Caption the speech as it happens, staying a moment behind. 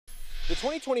The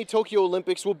 2020 Tokyo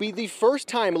Olympics will be the first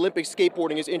time Olympic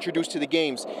skateboarding is introduced to the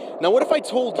Games. Now, what if I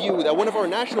told you that one of our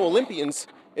national Olympians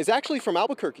is actually from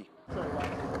Albuquerque?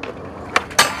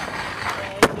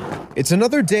 It's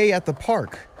another day at the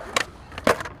park,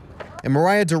 and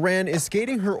Mariah Duran is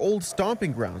skating her old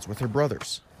stomping grounds with her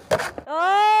brothers.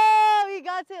 Oh, he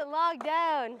got it locked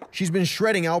down. She's been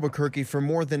shredding Albuquerque for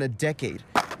more than a decade,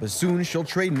 but soon she'll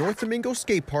trade North Domingo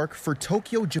Skate Park for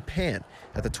Tokyo, Japan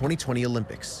at the 2020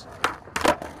 Olympics.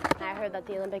 I heard that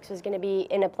the Olympics was going to be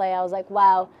in a play. I was like,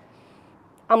 wow,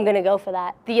 I'm going to go for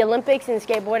that. The Olympics and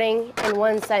skateboarding in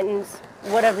one sentence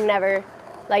would have never,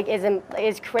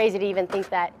 it's crazy to even think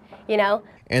that, you know?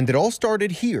 And it all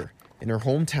started here in her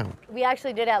hometown. We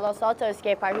actually did at Los Altos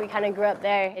Skate Park. We kind of grew up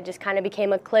there. It just kind of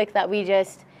became a clique that we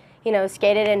just, you know,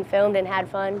 skated and filmed and had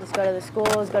fun. Just go to the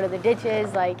schools, go to the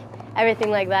ditches, like everything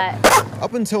like that.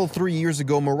 Up until 3 years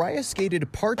ago, Mariah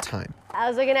skated part-time. I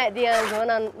was looking at the one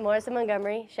on Morrison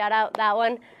Montgomery, shout out that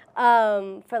one,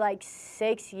 for like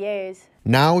 6 years.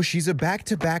 Now she's a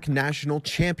back-to-back national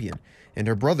champion, and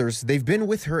her brothers, they've been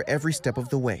with her every step of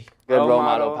the way. Good role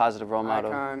model, positive role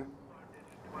model. Icon,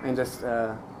 and just,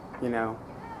 you know,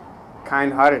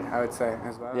 kind-hearted, I would say,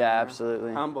 as well. Yeah,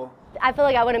 absolutely. Humble. I feel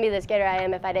like I wouldn't be the skater I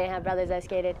am if I didn't have brothers that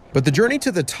skated. But the journey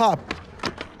to the top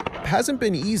hasn't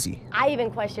been easy. I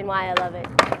even question why I love it.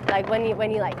 Like when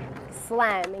you like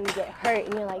slam and you get hurt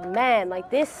and you're like, man, like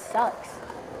this sucks,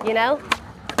 you know?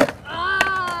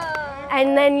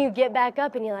 And then you get back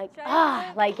up and you're like,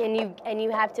 like, and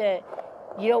you have to,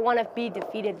 you don't want to be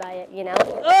defeated by it, you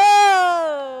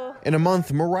know? In a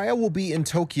month, Mariah will be in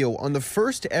Tokyo on the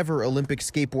first ever Olympic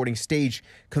skateboarding stage,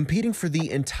 competing for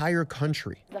the entire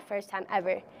country. The first time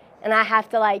ever. And I have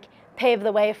to like pave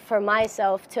the way for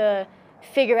myself to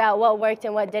figure out what worked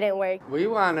and what didn't work. We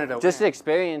wanted to just to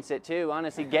experience it too,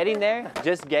 honestly.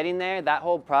 Just getting there, that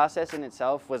whole process in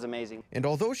itself was amazing. And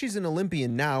although she's an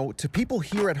Olympian now, to people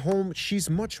here at home, she's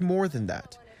much more than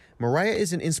that. Mariah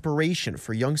is an inspiration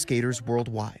for young skaters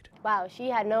worldwide. Wow, she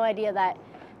had no idea that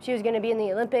she was going to be in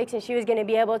the Olympics and she was going to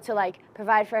be able to like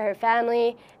provide for her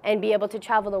family and be able to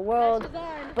travel the world.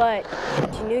 But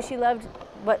she knew she loved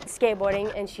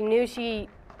skateboarding, and she knew she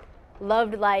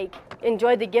loved,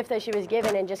 enjoyed the gift that she was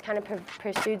given and just kind of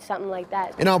pursued something like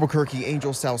that. In Albuquerque,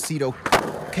 Angel Salcido,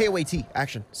 KOAT,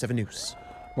 Action 7 News.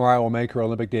 Mariah will make her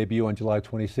Olympic debut on July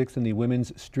 26th in the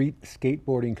women's street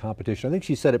skateboarding competition. I think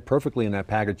she said it perfectly in that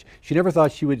package. She never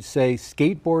thought she would say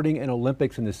skateboarding and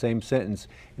Olympics in the same sentence.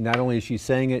 And not only is she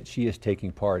saying it, she is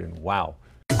taking part. And wow,